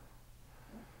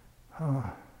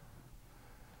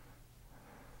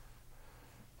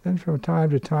then from time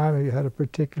to time, if you had a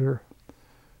particular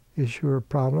issue or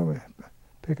problem,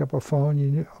 pick up a phone,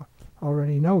 you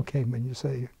already know Kingman. You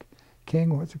say,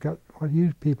 King, what are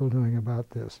you people doing about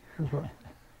this? Here's what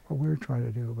we're trying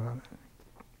to do about it.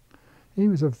 He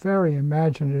was a very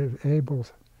imaginative, able,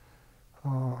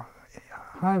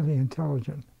 highly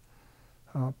intelligent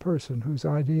person whose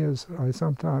ideas I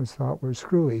sometimes thought were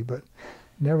screwy, but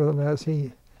nevertheless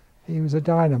he was a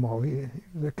dynamo. He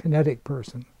was a kinetic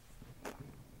person.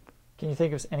 Can you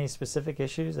think of any specific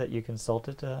issues that you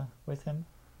consulted with him?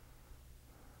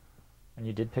 And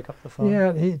you did pick up the phone?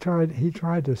 Yeah, he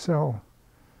tried to sell.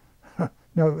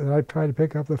 No, that I tried to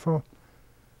pick up the phone.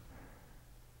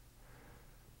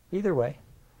 Either way.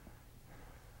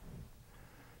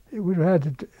 It would have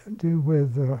had to do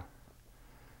with the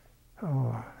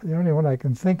only one I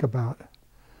can think about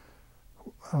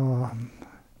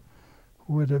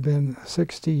would have been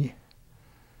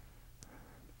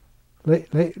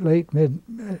late mid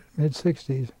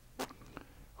 60s,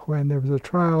 when there was a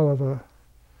trial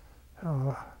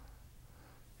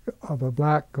of a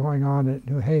black going on at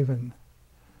New Haven,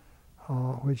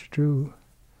 which drew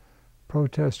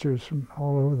protesters from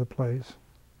all over the place,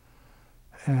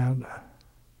 and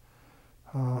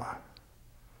a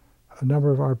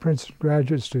number of our Princeton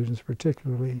graduate students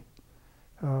particularly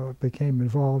became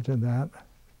involved in that,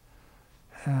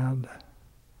 and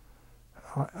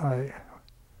I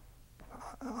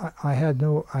had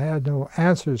no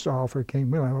answers to offer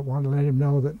Kingman. I wanted to let him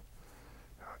know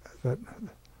that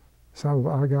some of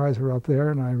our guys were up there,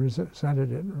 and I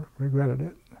resented it, and regretted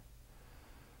it.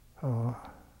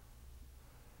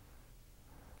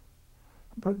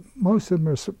 But most of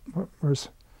them were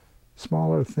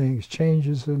smaller things,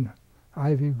 changes in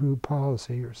Ivy Group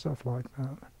policy or stuff like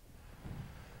that.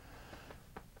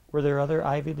 Were there other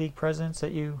Ivy League presidents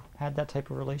that you had that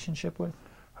type of relationship with?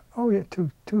 Oh yeah,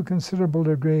 to a considerable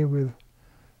degree with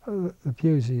the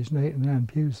Puseys, Nathan and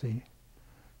Pusey.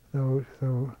 Though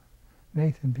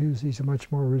Nathan Pusey's a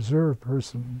much more reserved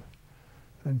person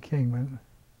than Kingman.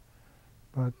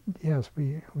 But yes,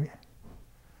 we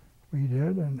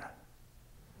did, and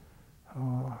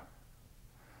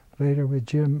later with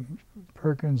Jim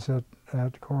Perkins at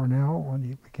Cornell, when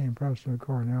he became president of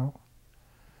Cornell.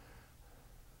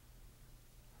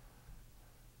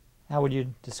 How would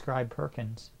you describe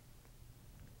Perkins?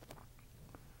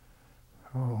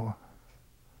 Oh,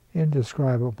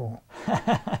 indescribable.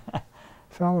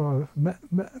 Fellow of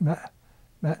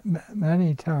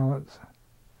many talents.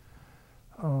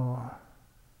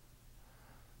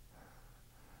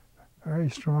 Very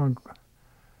strong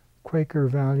Quaker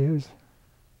values.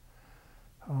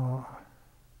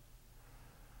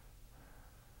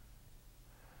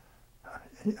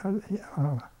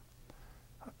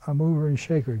 A mover and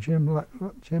shaker. Jim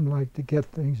liked to get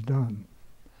things done,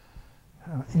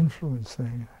 influence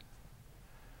things.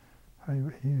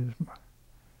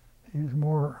 He was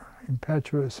more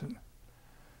impetuous and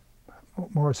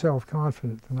more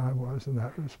self-confident than I was in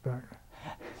that respect.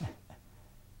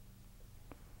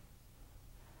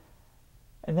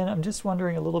 And then I'm just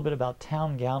wondering a little bit about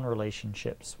town-gown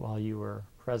relationships while you were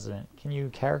president. Can you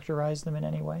characterize them in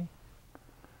any way?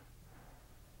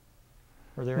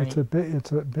 Were there It's a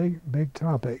big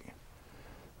topic.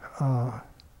 I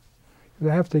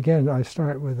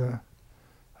start with a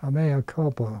mea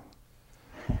culpa.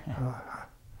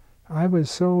 I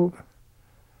was so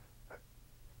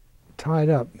tied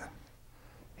up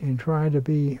in trying to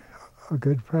be a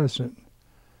good president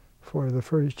for the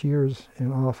first years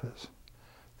in office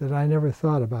that I never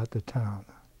thought about the town.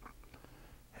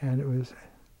 And it was,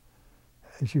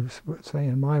 as you would say,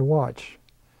 in my watch,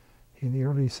 in the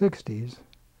early 60s,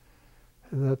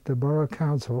 that the Borough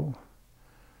Council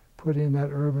put in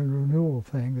that urban renewal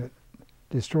thing that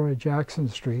destroyed Jackson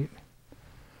Street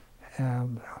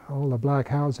and all the black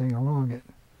housing along it,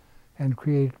 and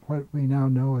create what we now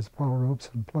know as Paul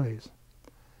Robeson Place.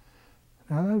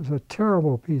 Now that was a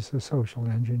terrible piece of social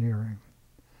engineering,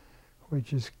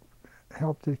 which has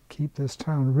helped to keep this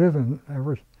town riven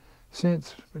ever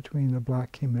since between the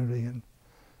black community and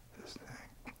this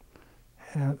thing.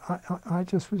 And I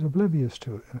just was oblivious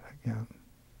to it again.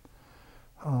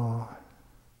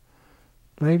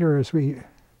 Later, as we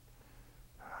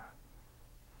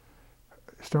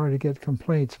started to get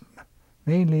complaints,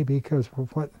 mainly because of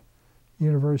what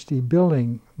university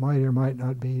building might or might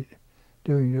not be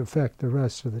doing to affect the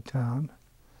rest of the town,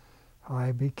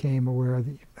 I became aware that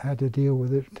you had to deal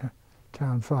with it,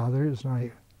 town fathers, and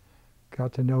I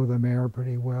got to know the mayor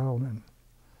pretty well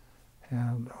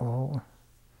and all.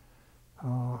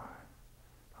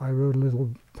 I wrote a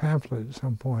little pamphlet at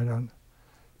some point on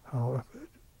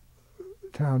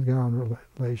town-gown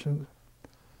relations,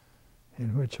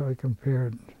 in which I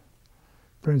compared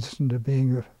Princeton to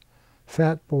being the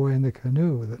fat boy in the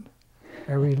canoe that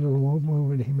every little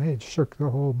movement he made shook the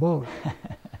whole boat.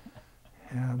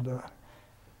 And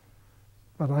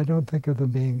but I don't think of them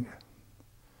being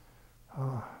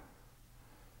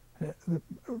the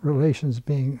relations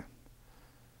being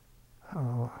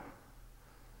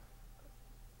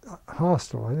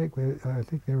hostile. I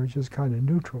think they were just kind of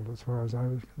neutral as far as I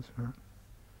was concerned.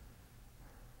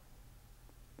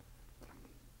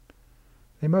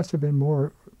 They must have been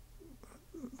more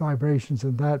vibrations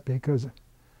than that, because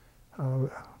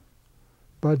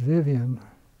Bud Vivian,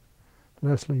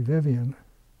 Leslie Vivian,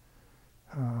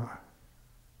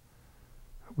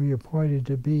 we appointed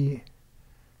to be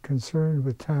concerned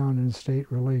with town and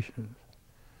state relations.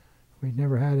 We'd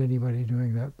never had anybody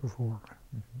doing that before.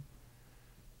 Mm-hmm.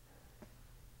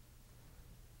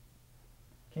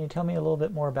 Can you tell me a little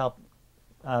bit more about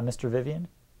Mr. Vivian?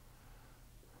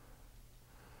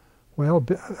 Well,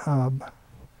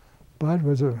 Bud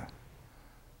was a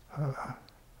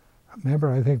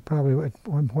member, I think, probably at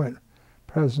one point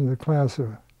president of the class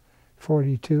of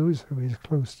 42, so he was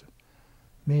close to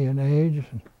me in age.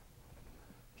 And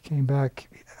he came back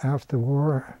after the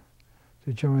war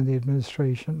to join the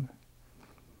administration,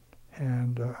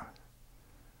 and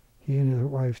he and his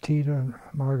wife Tita and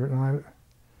Margaret and I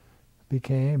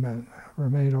became and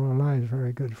remained all our lives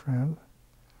very good friends.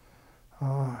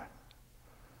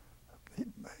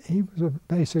 He was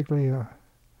basically a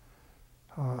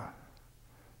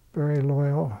very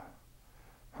loyal,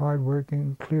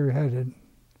 hard-working, clear-headed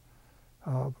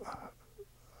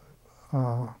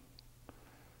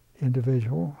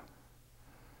individual,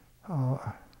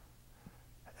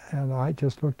 and I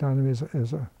just looked on him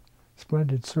as a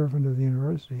splendid servant of the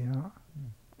university. You know?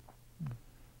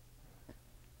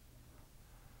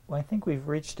 Well, I think we've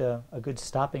reached a good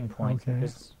stopping point, okay,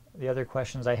 because the other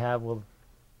questions I have will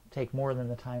take more than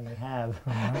the time we have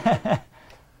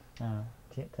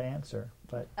to answer.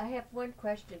 But I have one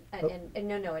question, and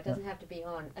no, it doesn't have to be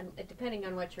on, depending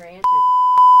on what your answer.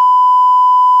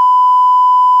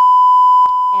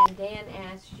 And Dan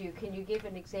asked you, can you give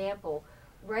an example?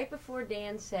 Right before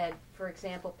Dan said, for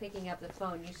example, picking up the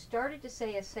phone, you started to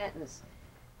say a sentence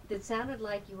that sounded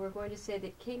like you were going to say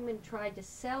that Kingman tried to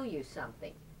sell you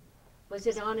something. Was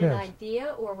it on an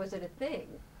idea, or was it a thing?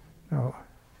 No.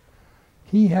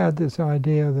 He had this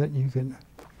idea that you can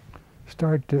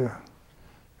start to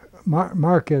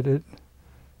market it,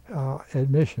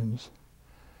 admissions,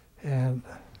 and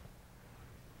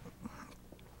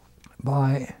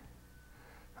by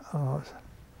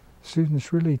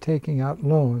students really taking out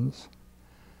loans,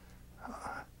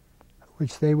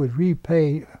 which they would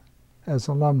repay as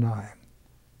alumni.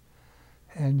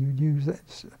 And you'd use that.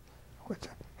 It's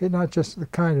not just the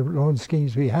kind of loan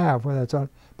schemes we have, where that's on,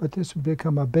 but this would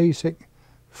become a basic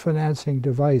financing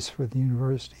device for the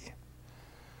university.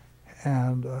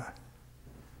 And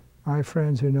my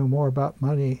friends who know more about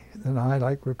money than I,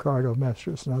 like Ricardo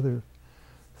Mestras and others,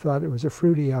 thought it was a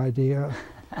fruity idea,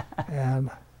 and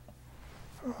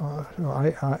so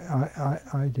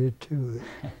I did too.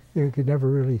 You could never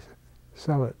really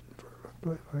sell it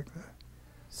like that.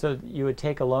 so you would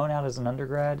take a loan out as an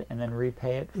undergrad and then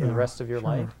repay it for the rest of your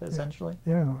life, essentially?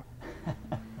 Yeah.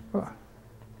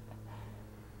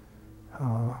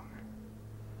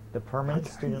 The permanent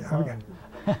student loan.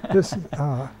 This,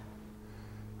 I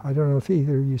don't know if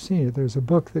either of you seen it. There's a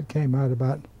book that came out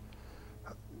about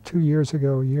 2 years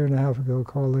ago, a year and a half ago,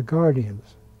 called The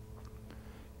Guardians.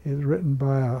 It's written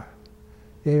by a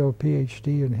Yale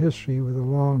PhD in history with a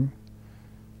long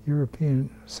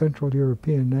Central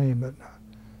European name that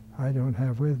I don't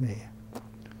have with me.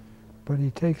 But he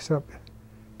takes up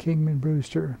Kingman,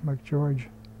 Brewster, McGeorge,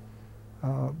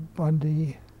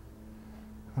 Bundy,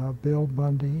 Bill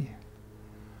Bundy,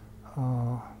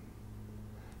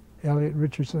 Elliot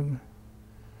Richardson,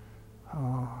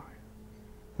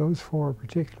 those four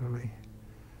particularly,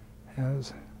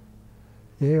 as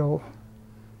Yale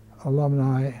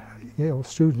alumni, Yale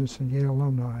students and Yale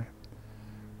alumni,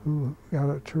 who got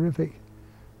a terrific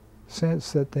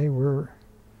sense that they were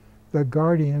the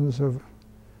guardians of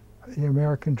the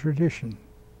American tradition.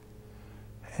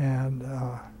 And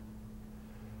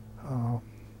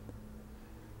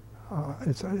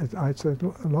it's a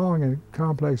long and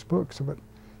complex book, so but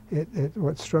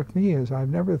what struck me is I've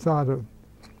never thought of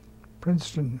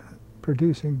Princeton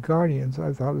producing guardians.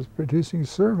 I thought it was producing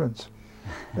servants.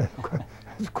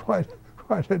 It's quite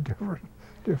a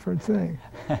different thing.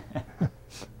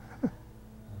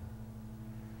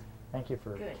 Thank you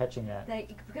for Good. catching that.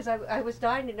 Because I was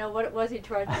dying to know what it was he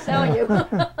tried to sell you.